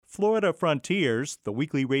Florida Frontiers, the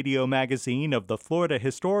weekly radio magazine of the Florida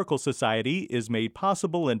Historical Society, is made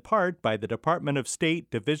possible in part by the Department of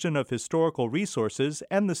State Division of Historical Resources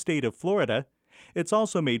and the state of Florida. It's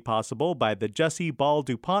also made possible by the Jesse Ball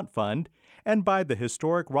DuPont Fund and by the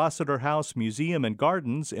historic Rossiter House Museum and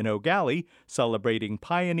Gardens in Eau Gallie, celebrating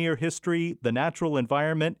pioneer history, the natural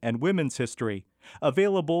environment, and women's history.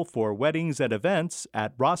 Available for weddings and events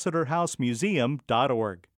at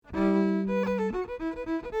rossiterhousemuseum.org.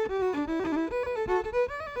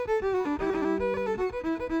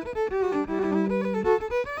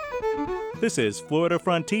 This is Florida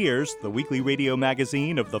Frontiers, the weekly radio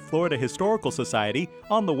magazine of the Florida Historical Society,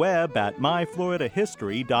 on the web at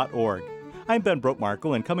myfloridahistory.org. I'm Ben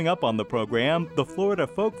Brookmarkle, and coming up on the program, the Florida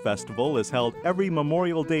Folk Festival is held every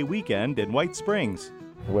Memorial Day weekend in White Springs.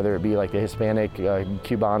 Whether it be like the Hispanic,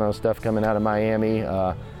 Cubano stuff coming out of Miami,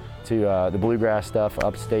 to the bluegrass stuff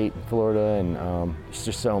upstate Florida, and it's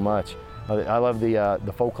just so much. I love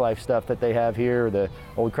the folk life stuff that they have here, the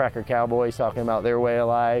old cracker cowboys talking about their way of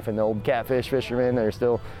life, and the old catfish fishermen that are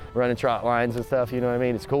still running trot lines and stuff, you know what I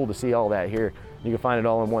mean? It's cool to see all that here. You can find it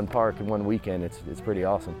all in one park in one weekend. It's pretty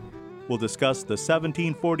awesome. We'll discuss the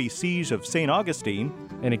 1740 siege of St. Augustine.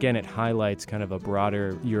 And again, it highlights kind of a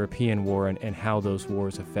broader European war and how those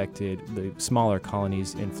wars affected the smaller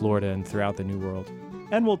colonies in Florida and throughout the New World.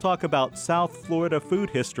 And we'll talk about South Florida food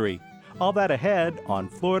history. All that ahead on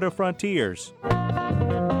Florida Frontiers. Are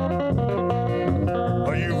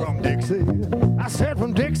you from Dixie? I said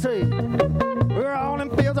from Dixie. We're all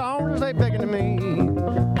in fields of oranges, they begging to me.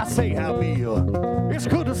 I say, how be you? It's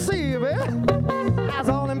good to see you, man. How's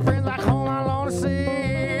all them friends like home I long to see?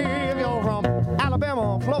 If you're from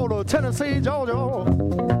Alabama, Florida, Tennessee, Georgia,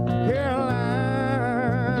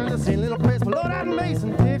 Carolina, just a little place below that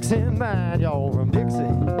Mason, Dixon, man, y'all from Dixie.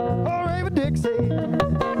 Oh, Raven Dixie.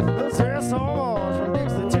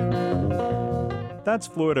 That's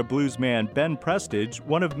Florida bluesman Ben Prestage,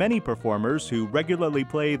 one of many performers who regularly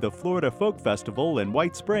play the Florida Folk Festival in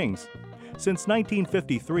White Springs. Since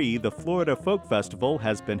 1953, the Florida Folk Festival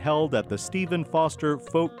has been held at the Stephen Foster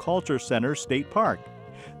Folk Culture Center State Park.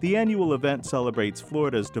 The annual event celebrates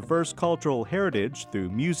Florida's diverse cultural heritage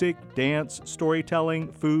through music, dance,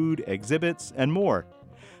 storytelling, food, exhibits, and more.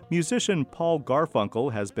 Musician Paul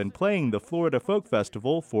Garfunkel has been playing the Florida Folk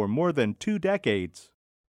Festival for more than 2 decades.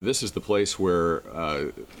 This is the place where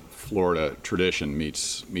Florida tradition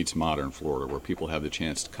meets modern Florida, where people have the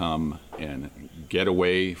chance to come and get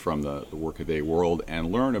away from the workaday world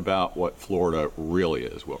and learn about what Florida really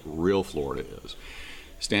is, what real Florida is.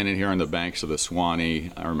 Standing here on the banks of the Suwannee,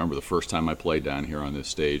 I remember the first time I played down here on this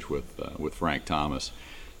stage with Frank Thomas.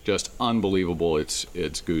 Just unbelievable. It's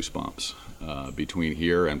goosebumps. Between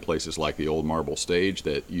here and places like the Old Marble Stage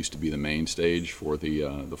that used to be the main stage for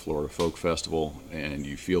the Florida Folk Festival, and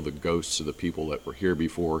you feel the ghosts of the people that were here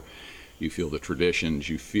before. You feel the traditions.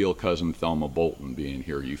 You feel Cousin Thelma Bolton being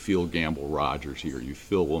here. You feel Gamble Rogers here. You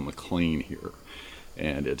feel Will McLean here.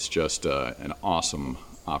 And it's just an awesome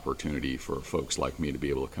opportunity for folks like me to be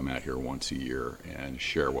able to come out here once a year and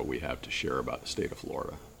share what we have to share about the state of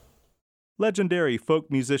Florida. Legendary folk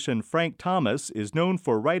musician Frank Thomas is known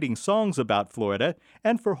for writing songs about Florida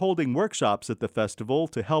and for holding workshops at the festival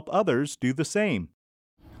to help others do the same.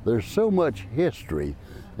 There's so much history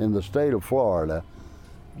in the state of Florida.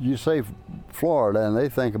 You say Florida and they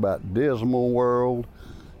think about Dismal World,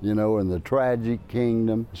 you know, and the Tragic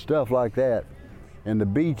Kingdom, stuff like that. And the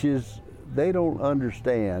beaches, they don't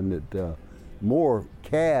understand that more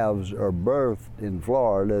calves are birthed in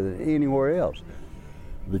Florida than anywhere else.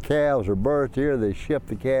 The calves are birthed here. They ship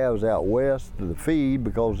the calves out west to the feed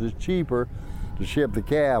because it's cheaper to ship the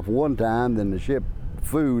calf one time than to ship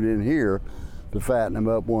food in here to fatten them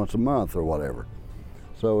up once a month or whatever.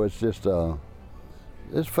 So it's just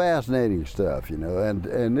it's fascinating stuff, you know.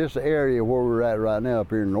 And this area where we're at right now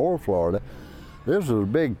up here in North Florida, this was a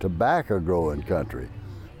big tobacco growing country.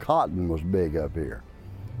 Cotton was big up here.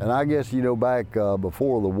 And I guess, you know, back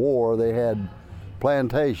before the war, they had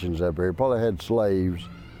plantations up here. Probably had slaves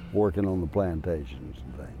working on the plantations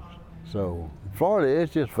and things. So Florida,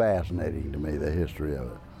 it's just fascinating to me, the history of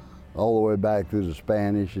it. All the way back through the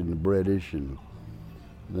Spanish and the British, and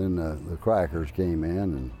then the crackers came in,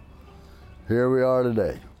 and here we are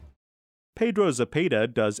today. Pedro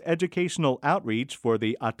Zepeda does educational outreach for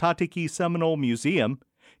the Atatiki Seminole Museum.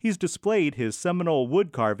 He's displayed his Seminole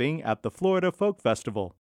wood carving at the Florida Folk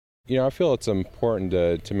Festival. You know, I feel it's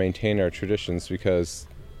important to maintain our traditions because,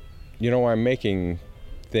 you know, I'm making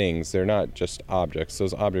things. They're not just objects.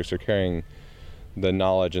 Those objects are carrying the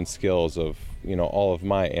knowledge and skills of, you know, all of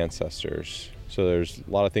my ancestors. So there's a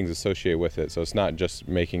lot of things associated with it. So it's not just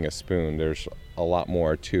making a spoon. There's a lot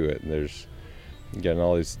more to it. There's getting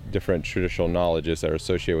all these different traditional knowledges that are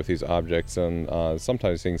associated with these objects, and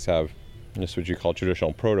sometimes things have just what you call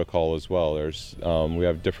traditional protocol as well. We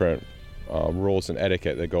have different rules and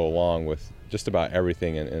etiquette that go along with just about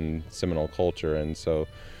everything in Seminole culture, and so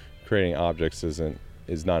creating objects is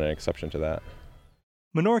not an exception to that.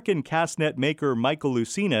 Minorcan cast net maker Michael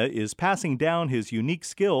Lucina is passing down his unique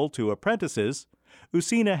skill to apprentices.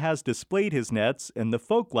 Lucina has displayed his nets in the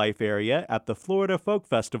Folklife area at the Florida Folk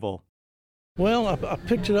Festival. Well, I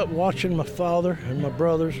picked it up watching my father and my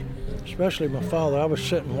brothers, especially my father. I would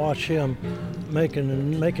sit and watch him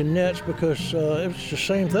making nets because it was the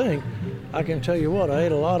same thing. I can tell you what, I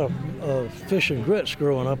ate a lot of fish and grits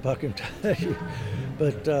growing up, I can tell you.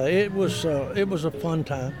 But it was a fun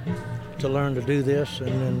time to learn to do this,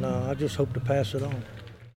 and then I just hope to pass it on.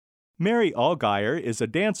 Mary Allgaier is a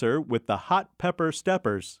dancer with the Hot Pepper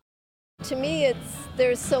Steppers. To me,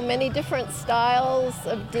 there's so many different styles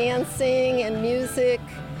of dancing and music,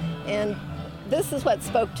 and this is what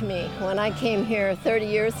spoke to me when I came here 30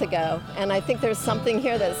 years ago. And I think there's something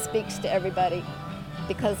here that speaks to everybody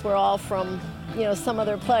because we're all from, some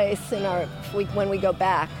other place when we go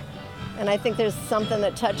back. And I think there's something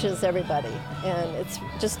that touches everybody, and it's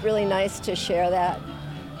just really nice to share that.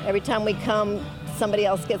 Every time we come, somebody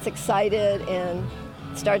else gets excited and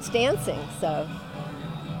starts dancing, so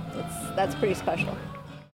that's pretty special.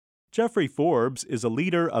 Jeffrey Forbes is a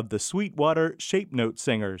leader of the Sweetwater Shape Note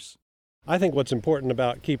Singers. I think what's important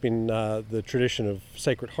about keeping the tradition of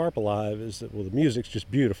sacred harp alive is that, the music's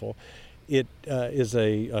just beautiful. It is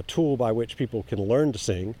a tool by which people can learn to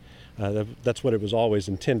sing. That's what it was always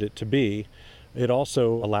intended to be. It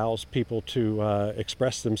also allows people to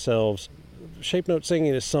express themselves. Shape note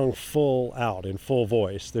singing is sung full out, in full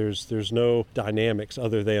voice. There's no dynamics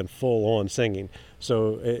other than full-on singing.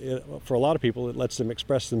 So for a lot of people, it lets them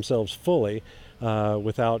express themselves fully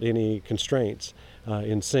without any constraints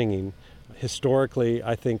in singing. Historically,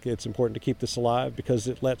 I think it's important to keep this alive because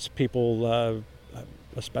it lets people,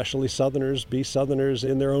 especially Southerners, be Southerners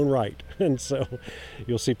in their own right. And so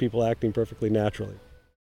you'll see people acting perfectly naturally.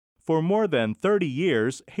 For more than 30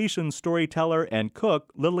 years, Haitian storyteller and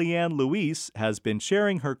cook Liliane Louise has been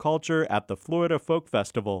sharing her culture at the Florida Folk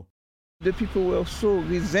Festival. The people were so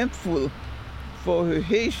resentful for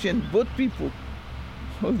Haitian boat people,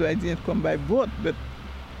 although I didn't come by boat, but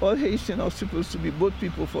all Haitians are supposed to be boat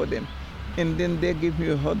people for them. And then they gave me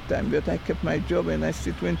a hard time, but I kept my job and I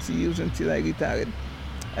stayed 20 years until I retired.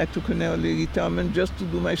 I took an early retirement just to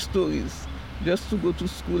do my stories, just to go to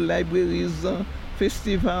school, libraries,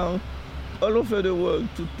 festival, all over the world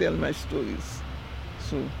to tell my stories.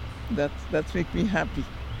 So that makes me happy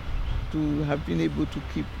to have been able to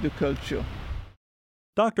keep the culture.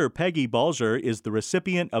 Dr. Peggy Balger is the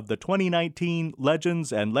recipient of the 2019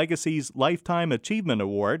 Legends and Legacies Lifetime Achievement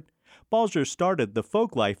Award. Balger started the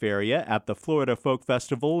Folklife area at the Florida Folk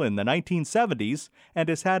Festival in the 1970s and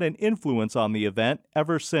has had an influence on the event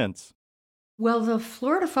ever since. Well, the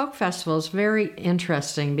Florida Folk Festival is very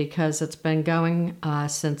interesting because it's been going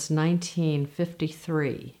since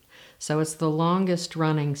 1953. So it's the longest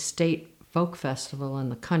running state folk festival in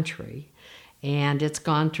the country. And it's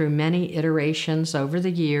gone through many iterations over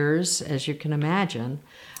the years, as you can imagine.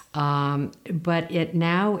 But it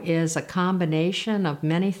now is a combination of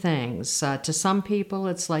many things. To some people,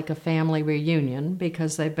 it's like a family reunion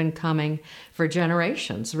because they've been coming for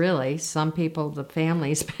generations, really. Some people, the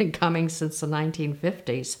family's been coming since the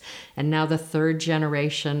 1950s, and now the third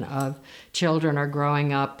generation of children are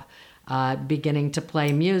growing up, beginning to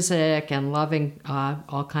play music and loving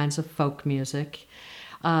all kinds of folk music.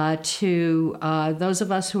 To those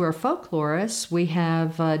of us who are folklorists, we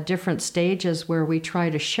have different stages where we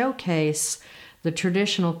try to showcase the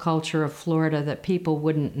traditional culture of Florida that people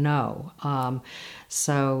wouldn't know.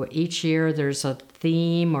 So each year there's a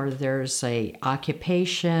theme or there's a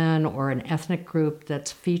occupation or an ethnic group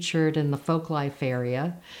that's featured in the Folklife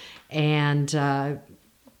area, and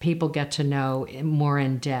people get to know more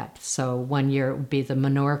in depth. So one year it would be the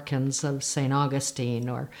Minorcans of St. Augustine,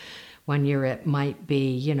 or one year it might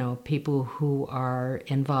be, people who are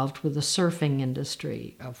involved with the surfing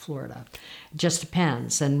industry of Florida. It just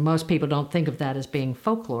depends. And most people don't think of that as being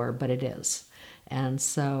folklore, but it is. And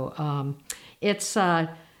so it's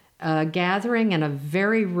a gathering in a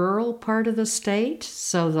very rural part of the state.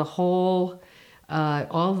 So the whole,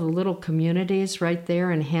 all the little communities right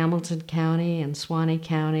there in Hamilton County and Suwannee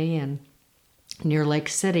County and near Lake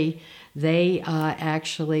City, they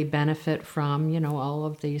actually benefit from, all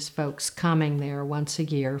of these folks coming there once a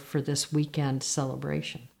year for this weekend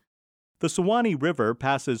celebration. The Suwannee River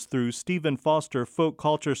passes through Stephen Foster Folk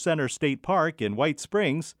Culture Center State Park in White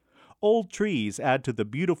Springs. Old trees add to the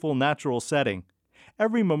beautiful natural setting.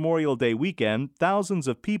 Every Memorial Day weekend, thousands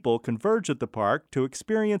of people converge at the park to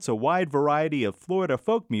experience a wide variety of Florida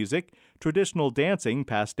folk music, traditional dancing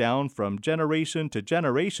passed down from generation to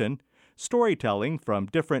generation, storytelling from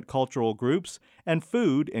different cultural groups, and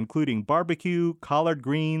food including barbecue, collard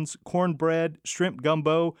greens, cornbread, shrimp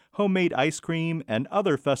gumbo, homemade ice cream, and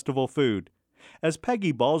other festival food. As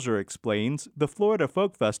Peggy Balzer explains, the Florida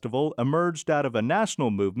Folk Festival emerged out of a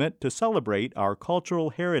national movement to celebrate our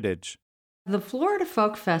cultural heritage. The Florida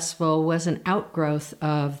Folk Festival was an outgrowth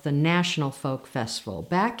of the National Folk Festival.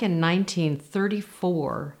 Back in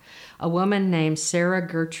 1934, a woman named Sarah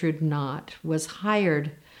Gertrude Knott was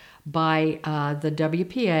hired by the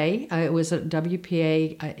WPA. It was a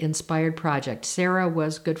WPA-inspired project. Sarah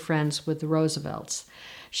was good friends with the Roosevelts.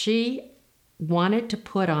 She wanted to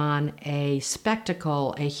put on a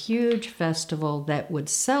spectacle, a huge festival that would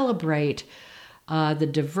celebrate the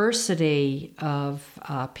diversity of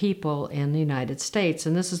people in the United States.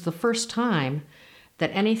 And this is the first time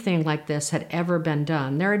that anything like this had ever been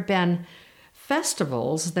done. There had been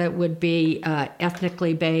festivals that would be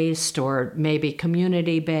ethnically based or maybe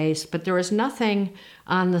community based, but there was nothing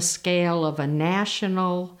on the scale of a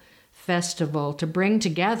national festival to bring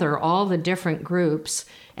together all the different groups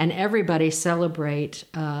and everybody celebrate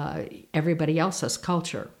everybody else's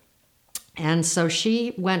culture. And so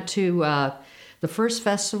she went to the first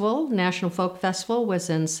festival, National Folk Festival, was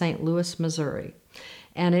in St. Louis, Missouri.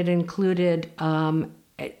 And it included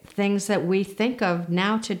things that we think of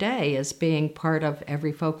now today as being part of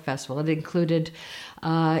every folk festival. It included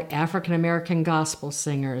African American gospel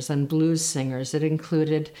singers and blues singers. It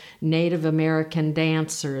included Native American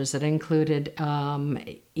dancers. It included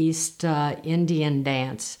East Indian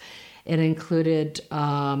dance. It included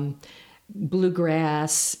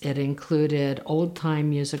bluegrass. It included old-time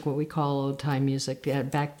music, what we call old-time music.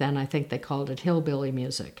 Back then, I think they called it hillbilly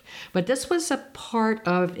music. But this was a part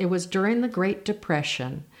of, it was during the Great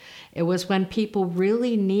Depression. It was when people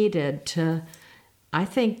really needed to, I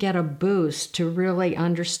think, get a boost to really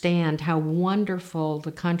understand how wonderful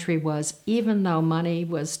the country was. Even though money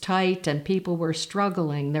was tight and people were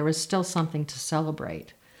struggling, there was still something to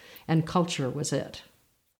celebrate. And culture was it.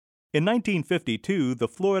 In 1952, the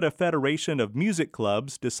Florida Federation of Music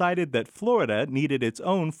Clubs decided that Florida needed its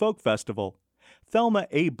own folk festival. Thelma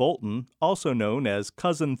A. Bolton, also known as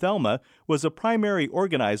Cousin Thelma, was a primary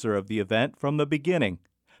organizer of the event from the beginning.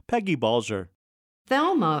 Peggy Balzer.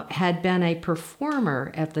 Thelma had been a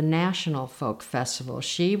performer at the National Folk Festival.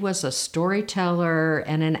 She was a storyteller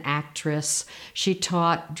and an actress. She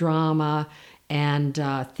taught drama and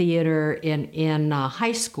theater in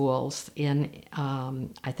high schools in,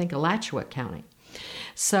 I think, Alachua County.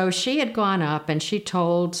 So she had gone up and she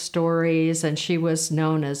told stories, and she was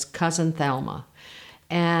known as Cousin Thelma.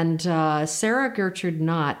 And Sarah Gertrude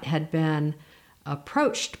Knott had been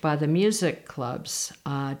approached by the music clubs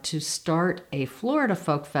to start a Florida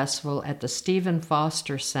Folk Festival at the Stephen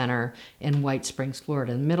Foster Center in White Springs,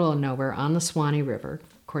 Florida, in the middle of nowhere on the Suwannee River.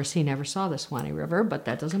 Of course, he never saw the Suwannee River, but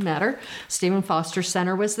that doesn't matter. Stephen Foster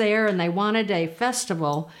Center was there, and they wanted a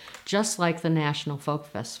festival just like the National Folk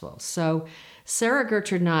Festival. So Sarah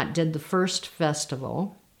Gertrude Knott did the first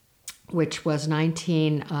festival, which was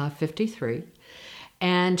 1953.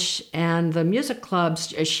 And the music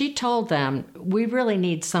clubs, she told them, we really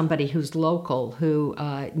need somebody who's local, who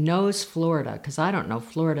knows Florida, because I don't know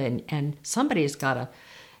Florida, and somebody's got to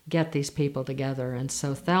get these people together. And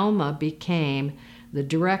so Thelma became the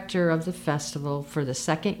director of the festival for the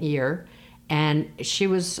second year, and she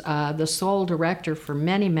was the sole director for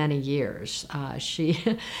many, many years.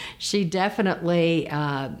 She definitely,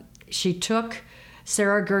 she took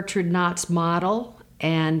Sarah Gertrude Knott's model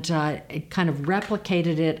and kind of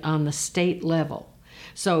replicated it on the state level.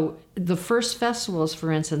 So the first festivals, for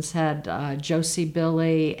instance, had Josie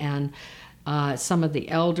Billy and some of the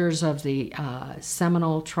elders of the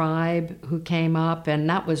Seminole tribe who came up, and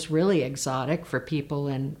that was really exotic for people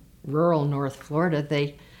in rural North Florida.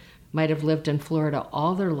 They might have lived in Florida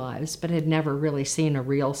all their lives, but had never really seen a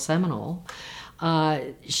real Seminole.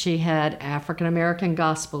 She had African American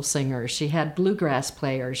gospel singers. She had bluegrass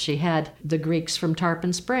players. She had the Greeks from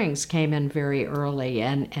Tarpon Springs came in very early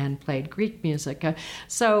and played Greek music.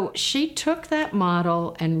 So she took that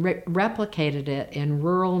model and replicated it in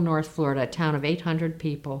rural North Florida, a town of 800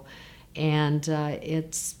 people. And the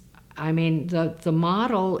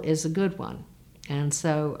model is a good one. And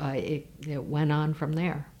so it went on from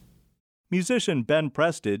there. Musician Ben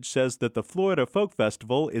Prestage says that the Florida Folk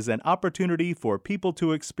Festival is an opportunity for people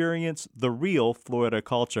to experience the real Florida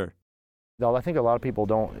culture. Though I think a lot of people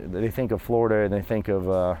they think of Florida and they think of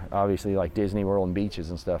obviously like Disney World and beaches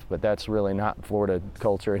and stuff, but that's really not Florida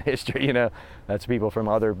culture and history, you know. That's people from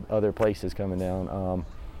other places coming down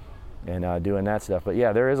and doing that stuff. But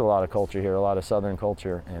yeah, there is a lot of culture here, a lot of Southern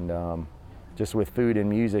culture, and just with food and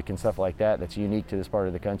music and stuff like that, that's unique to this part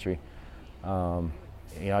of the country. You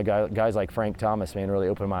know, guys like Frank Thomas, man, really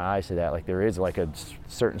opened my eyes to that. Like there is like a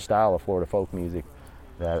certain style of Florida folk music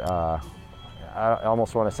that I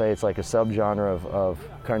almost want to say it's like a subgenre of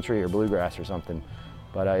country or bluegrass or something,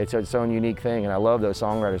 but it's its own unique thing. And I love those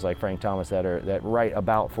songwriters like Frank Thomas that write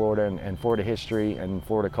about Florida and Florida history and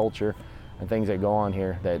Florida culture and things that go on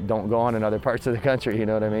here that don't go on in other parts of the country. You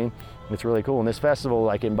know what I mean? It's really cool. And this festival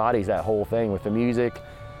like embodies that whole thing with the music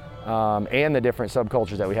and the different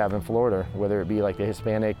subcultures that we have in Florida, whether it be like the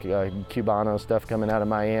Hispanic, Cubano stuff coming out of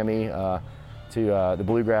Miami. To the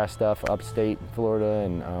bluegrass stuff upstate Florida,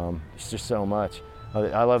 and it's just so much.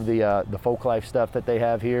 I love the folk life stuff that they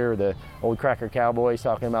have here, the old cracker cowboys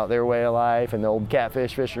talking about their way of life, and the old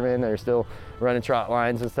catfish fishermen that are still running trot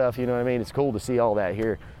lines and stuff, you know what I mean? It's cool to see all that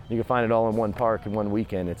here. You can find it all in one park in one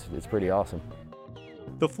weekend. It's pretty awesome.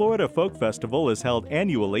 The Florida Folk Festival is held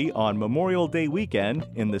annually on Memorial Day weekend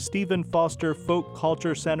in the Stephen Foster Folk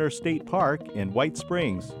Culture Center State Park in White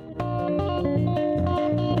Springs.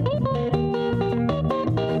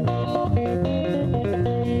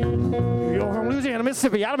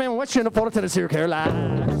 Mississippi, Alabama, West Virginia, Florida, Tennessee,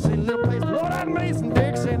 Carolina. See a little place, Lord, I Mason,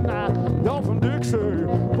 Dixie, y'all from Dixie,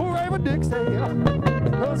 forever Dixie.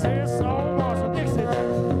 Cause there's so much Dixie.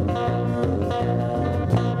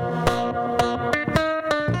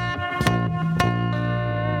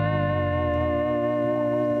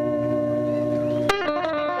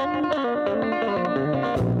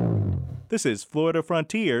 This is Florida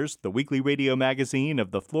Frontiers, the weekly radio magazine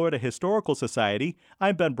of the Florida Historical Society.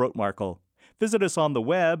 I'm Ben Brotmarkle. Visit us on the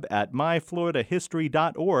web at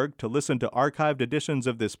myfloridahistory.org to listen to archived editions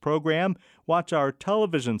of this program, watch our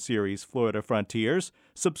television series, Florida Frontiers,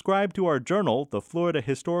 subscribe to our journal, the Florida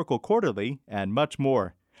Historical Quarterly, and much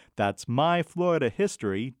more. That's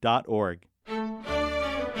myfloridahistory.org.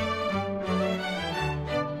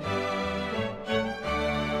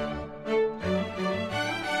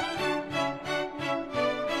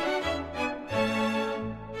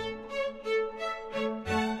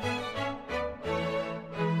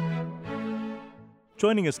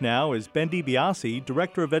 Joining us now is Ben DiBiase,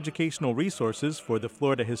 Director of Educational Resources for the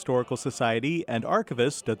Florida Historical Society and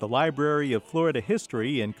archivist at the Library of Florida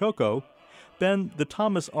History in Cocoa. Ben, the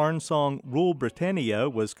Thomas Arne song Rule Britannia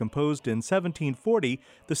was composed in 1740,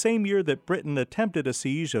 the same year that Britain attempted a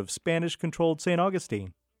siege of Spanish-controlled St.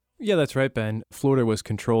 Augustine. Yeah, that's right, Ben. Florida was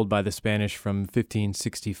controlled by the Spanish from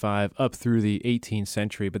 1565 up through the 18th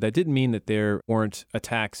century, but that didn't mean that there weren't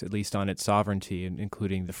attacks, at least on its sovereignty,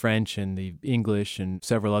 including the French and the English and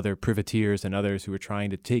several other privateers and others who were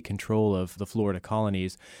trying to take control of the Florida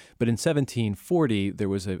colonies. But in 1740, there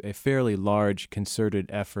was a fairly large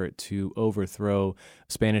concerted effort to overthrow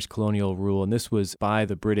Spanish colonial rule, and this was by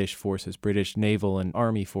the British forces, British naval and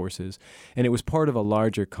army forces, and it was part of a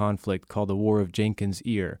larger conflict called the War of Jenkins'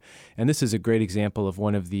 Ear. And this is a great example of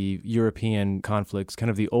one of the European conflicts, kind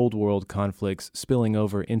of the old world conflicts, spilling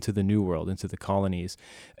over into the New World, into the colonies.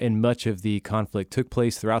 And much of the conflict took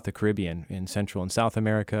place throughout the Caribbean, in Central and South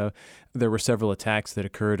America. There were several attacks that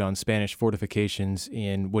occurred on Spanish fortifications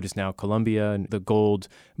in what is now Colombia and the gold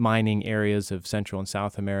mining areas of Central and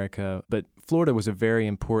South America. But Florida was a very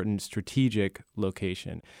important strategic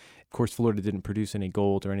location. Of course, Florida didn't produce any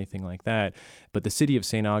gold or anything like that, but the city of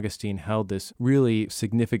St. Augustine held this really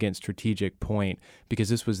significant strategic point because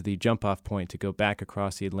this was the jump-off point to go back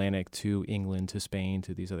across the Atlantic to England, to Spain,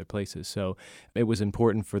 to these other places. So it was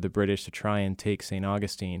important for the British to try and take St.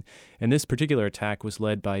 Augustine. And this particular attack was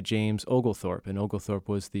led by James Oglethorpe, and Oglethorpe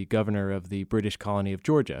was the governor of the British colony of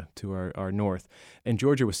Georgia to our north. And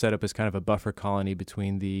Georgia was set up as kind of a buffer colony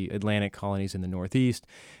between the Atlantic colonies in the northeast.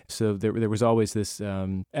 So there was always this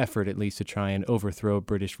effort at least to try and overthrow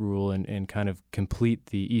British rule and kind of complete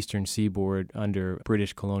the eastern seaboard under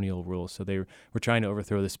British colonial rule. So they were trying to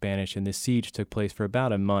overthrow the Spanish, and this siege took place for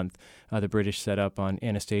about a month. The British set up on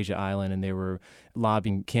Anastasia Island, and they were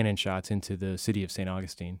lobbing cannon shots into the city of St.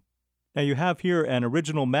 Augustine. Now you have here an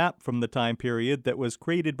original map from the time period that was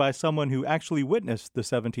created by someone who actually witnessed the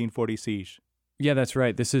 1740 siege. Yeah, that's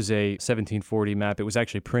right. This is a 1740 map. It was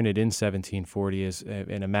actually printed in 1740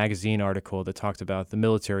 in a magazine article that talked about the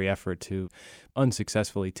military effort to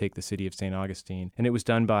unsuccessfully take the city of St. Augustine. And it was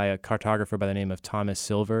done by a cartographer by the name of Thomas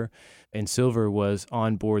Silver. And Silver was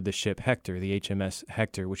on board the ship Hector, the HMS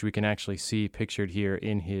Hector, which we can actually see pictured here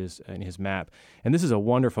in his map. And this is a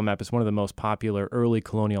wonderful map. It's one of the most popular early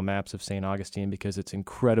colonial maps of St. Augustine because it's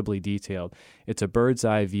incredibly detailed. It's a bird's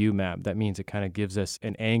eye view map. That means it kind of gives us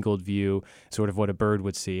an angled view, sort of what a bird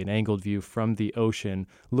would see, an angled view from the ocean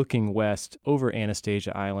looking west over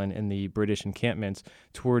Anastasia Island and the British encampments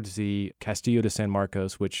towards the Castillo de San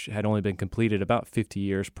Marcos, which had only been completed about 50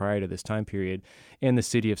 years prior to this time period, and the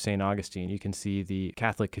city of St. Augustine. You can see the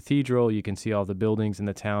Catholic Cathedral, you can see all the buildings in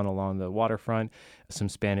the town along the waterfront, some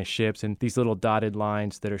Spanish ships, and these little dotted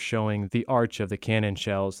lines that are showing the arch of the cannon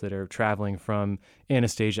shells that are traveling from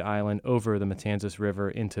Anastasia Island over the Matanzas River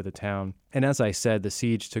into the town. And as I said, the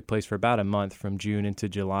siege took place for about a month from June into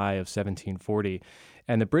July of 1740.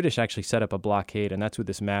 And the British actually set up a blockade, and that's what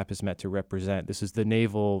this map is meant to represent. This is the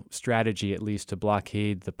naval strategy, at least, to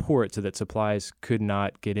blockade the port so that supplies could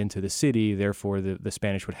not get into the city. Therefore, the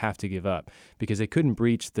Spanish would have to give up because they couldn't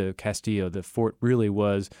breach the Castillo. The fort really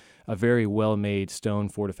was a very well-made stone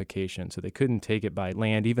fortification, so they couldn't take it by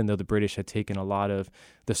land, even though the British had taken a lot of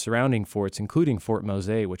the surrounding forts, including Fort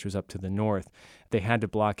Mose, which was up to the north. They had to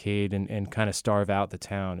blockade and kind of starve out the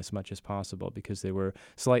town as much as possible because they were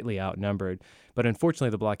slightly outnumbered. But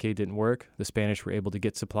unfortunately, the blockade didn't work. The Spanish were able to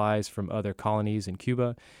get supplies from other colonies in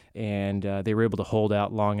Cuba, and they were able to hold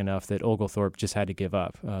out long enough that Oglethorpe just had to give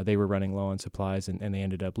up. They were running low on supplies, and they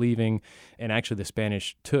ended up leaving. And actually, the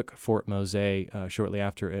Spanish took Fort Mose shortly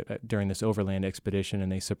after during this overland expedition,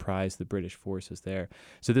 and they surprised the British forces there.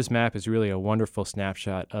 So this map is really a wonderful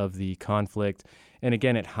snapshot of the conflict. And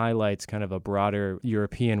again, it highlights kind of a broader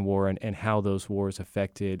European war and how those wars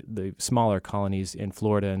affected the smaller colonies in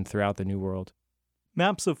Florida and throughout the New World.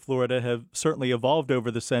 Maps of Florida have certainly evolved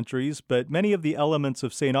over the centuries, but many of the elements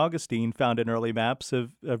of St. Augustine found in early maps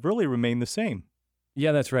have really remained the same.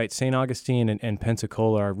 Yeah, that's right. St. Augustine and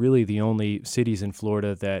Pensacola are really the only cities in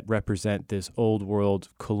Florida that represent this old world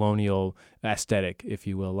colonial aesthetic, if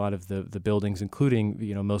you will. A lot of the buildings, including,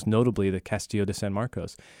 most notably the Castillo de San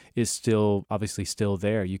Marcos, is obviously still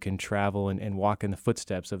there. You can travel and walk in the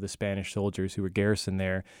footsteps of the Spanish soldiers who were garrisoned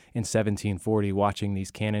there in 1740, watching these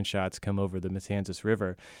cannon shots come over the Matanzas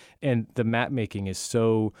River. And the map making is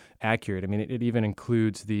so accurate. I mean, it even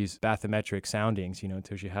includes these bathymetric soundings, it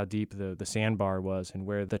tells you how deep the sandbar was and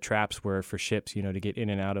where the traps were for ships, to get in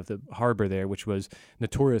and out of the harbor there, which was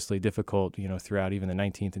notoriously difficult, throughout even the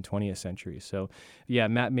 19th and 20th centuries. So, yeah,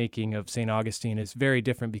 map making of St. Augustine is very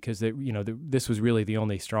different because, this was really the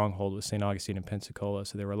only stronghold with St. Augustine and Pensacola.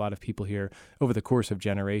 So there were a lot of people here over the course of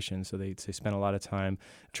generations. So they spent a lot of time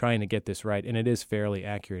trying to get this right. And it is fairly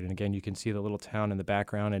accurate. And again, you can see the little town in the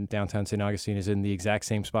background, and downtown St. Augustine is in the exact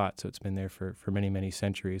same spot. So it's been there for many, many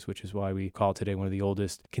centuries, which is why we call today one of the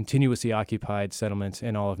oldest continuously occupied settlements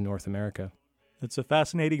in all of North America. It's a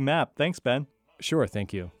fascinating map. Thanks, Ben. Sure,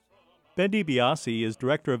 thank you. Ben DiBiase is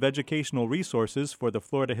Director of Educational Resources for the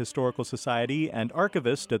Florida Historical Society and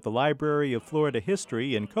archivist at the Library of Florida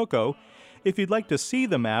History in Cocoa. If you'd like to see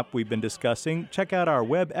the map we've been discussing, check out our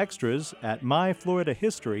web extras at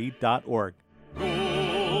myfloridahistory.org.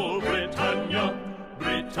 Rule Britannia,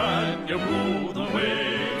 Britannia, rule the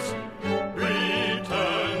waves.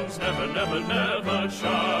 Britons never, never, never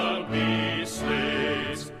shall be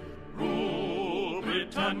slaves. Rule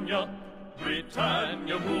Britannia,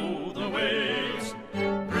 Britannia, rule the waves.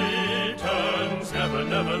 Britons never,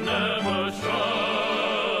 never, never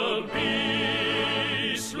shall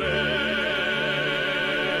be slaves.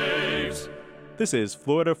 This is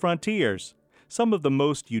Florida Frontiers. Some of the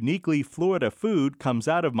most uniquely Florida food comes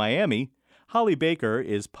out of Miami. Holly Baker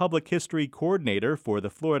is Public History Coordinator for the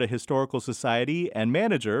Florida Historical Society and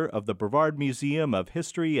manager of the Brevard Museum of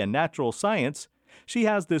History and Natural Science. She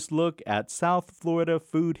has this look at South Florida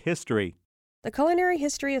food history. The culinary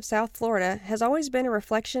history of South Florida has always been a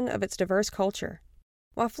reflection of its diverse culture.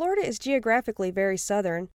 While Florida is geographically very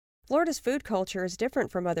southern, Florida's food culture is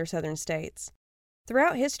different from other southern states.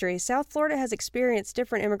 Throughout history, South Florida has experienced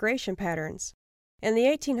different immigration patterns. In the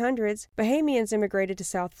 1800s, Bahamians immigrated to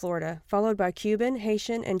South Florida, followed by Cuban,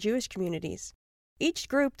 Haitian, and Jewish communities. Each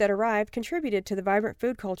group that arrived contributed to the vibrant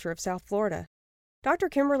food culture of South Florida. Dr.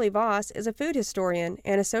 Kimberly Voss is a food historian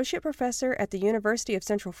and associate professor at the University of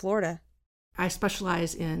Central Florida. I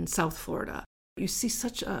specialize in South Florida. You see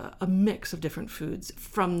such a mix of different foods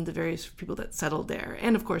from the various people that settled there.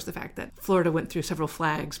 And of course, the fact that Florida went through several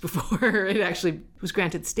flags before it actually was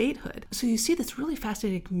granted statehood. So you see this really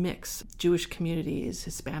fascinating mix: Jewish communities,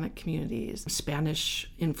 Hispanic communities, Spanish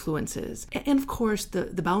influences, and of course,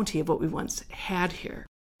 the bounty of what we once had here.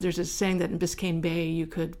 There's a saying that in Biscayne Bay, you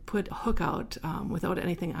could put a hook out without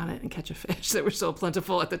anything on it and catch a fish that were so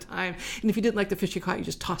plentiful at the time. And if you didn't like the fish you caught, you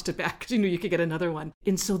just tossed it back because you knew you could get another one.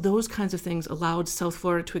 And so those kinds of things allowed South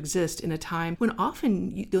Florida to exist in a time when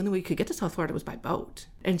often the only way you could get to South Florida was by boat.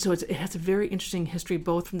 And so it has a very interesting history,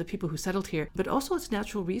 both from the people who settled here, but also its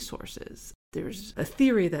natural resources. There's a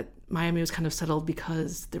theory that Miami was kind of settled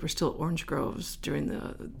because there were still orange groves during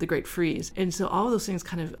the Great Freeze. And so all those things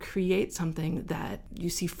kind of create something that you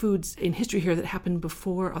see foods in history here that happened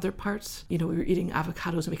before other parts. You know, we were eating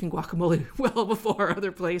avocados and making guacamole well before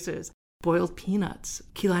other places. Boiled peanuts,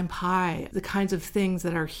 key lime pie, the kinds of things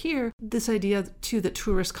that are here. This idea, too, that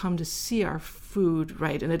tourists come to see our food,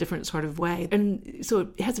 right, in a different sort of way. And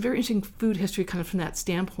so it has a very interesting food history kind of from that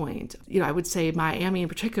standpoint. You know, I would say Miami in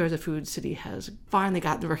particular as a food city has finally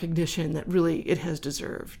gotten the recognition that really it has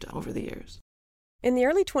deserved over the years. In the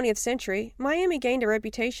early 20th century, Miami gained a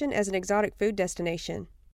reputation as an exotic food destination.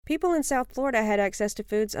 People in South Florida had access to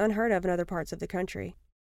foods unheard of in other parts of the country.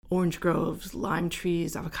 Orange groves, lime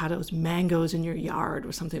trees, avocados, mangoes in your yard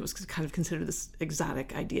was something that was kind of considered this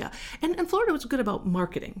exotic idea. And Florida was good about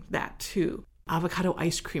marketing that too. Avocado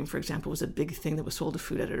ice cream, for example, was a big thing that was sold to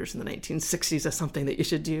food editors in the 1960s as something that you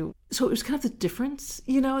should do. So it was kind of the difference,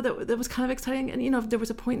 you know, that was kind of exciting. And, you know, there was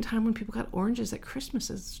a point in time when people got oranges at Christmas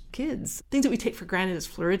as kids. Things that we take for granted as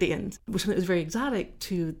Floridians was something that was very exotic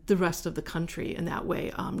to the rest of the country in that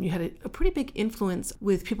way. You had a pretty big influence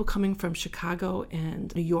with people coming from Chicago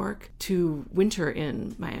and New York to winter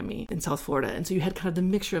in Miami, in South Florida. And so you had kind of the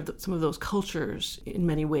mixture of some of those cultures in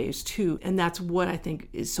many ways, too. And that's what I think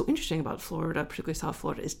is so interesting about Florida, particularly South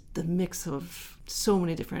Florida, is the mix of so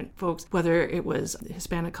many different folks, whether it was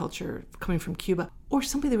Hispanic culture coming from Cuba or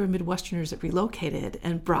simply they were Midwesterners that relocated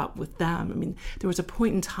and brought with them. I mean, there was a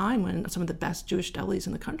point in time when some of the best Jewish delis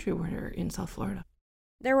in the country were in South Florida.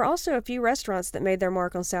 There were also a few restaurants that made their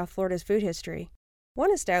mark on South Florida's food history.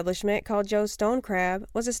 One establishment, called Joe's Stone Crab,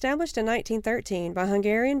 was established in 1913 by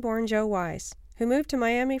Hungarian-born Joe Weiss, who moved to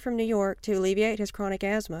Miami from New York to alleviate his chronic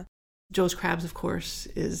asthma. Joe's Crabs, of course,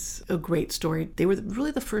 is a great story. They were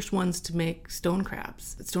really the first ones to make stone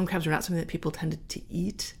crabs. Stone crabs are not something that people tended to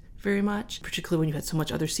eat very much, particularly when you had so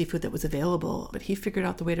much other seafood that was available. But he figured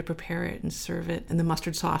out the way to prepare it and serve it, and the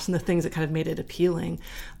mustard sauce and the things that kind of made it appealing.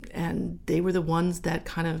 And they were the ones that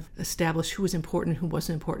kind of established who was important and who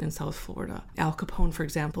wasn't important in South Florida. Al Capone, for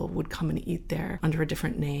example, would come and eat there under a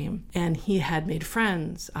different name. And he had made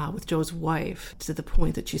friends with Joe's wife to the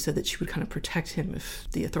point that she said that she would kind of protect him if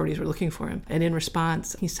the authorities were looking for him. And in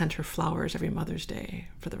response, he sent her flowers every Mother's Day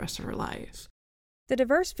for the rest of her life. The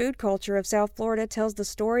diverse food culture of South Florida tells the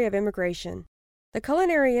story of immigration. The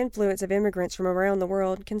culinary influence of immigrants from around the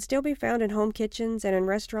world can still be found in home kitchens and in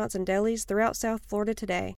restaurants and delis throughout South Florida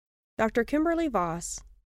today. Dr. Kimberly Voss.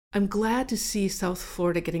 I'm glad to see South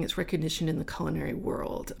Florida getting its recognition in the culinary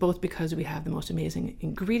world, both because we have the most amazing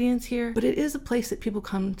ingredients here, but it is a place that people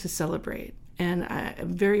come to celebrate. And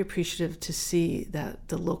I'm very appreciative to see that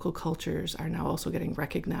the local cultures are now also getting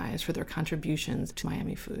recognized for their contributions to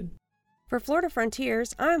Miami food. For Florida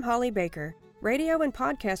Frontiers, I'm Holly Baker, radio and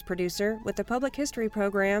podcast producer with the Public History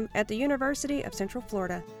Program at the University of Central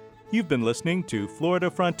Florida. You've been listening to Florida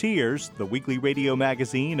Frontiers, the weekly radio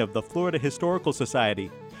magazine of the Florida Historical Society.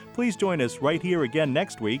 Please join us right here again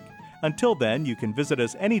next week. Until then, you can visit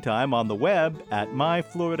us anytime on the web at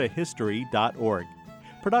myfloridahistory.org.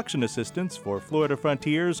 Production assistance for Florida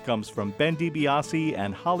Frontiers comes from Ben DiBiase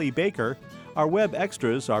and Holly Baker. Our web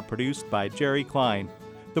extras are produced by Jerry Klein.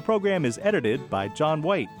 The program is edited by John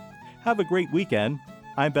White. Have a great weekend.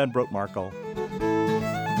 I'm Ben Brookmarkle.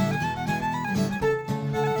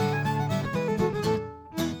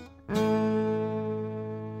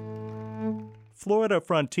 Florida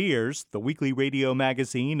Frontiers, the weekly radio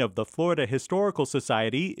magazine of the Florida Historical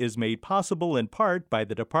Society, is made possible in part by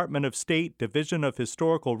the Department of State Division of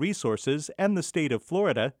Historical Resources and the state of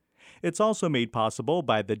Florida. It's also made possible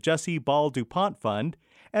by the Jesse Ball DuPont Fund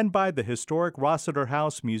and by the historic Rossiter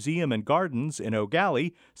House Museum and Gardens in Eau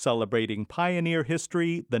Gallie, celebrating pioneer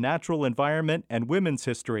history, the natural environment, and women's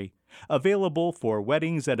history. Available for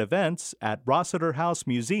weddings and events at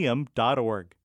rossiterhousemuseum.org.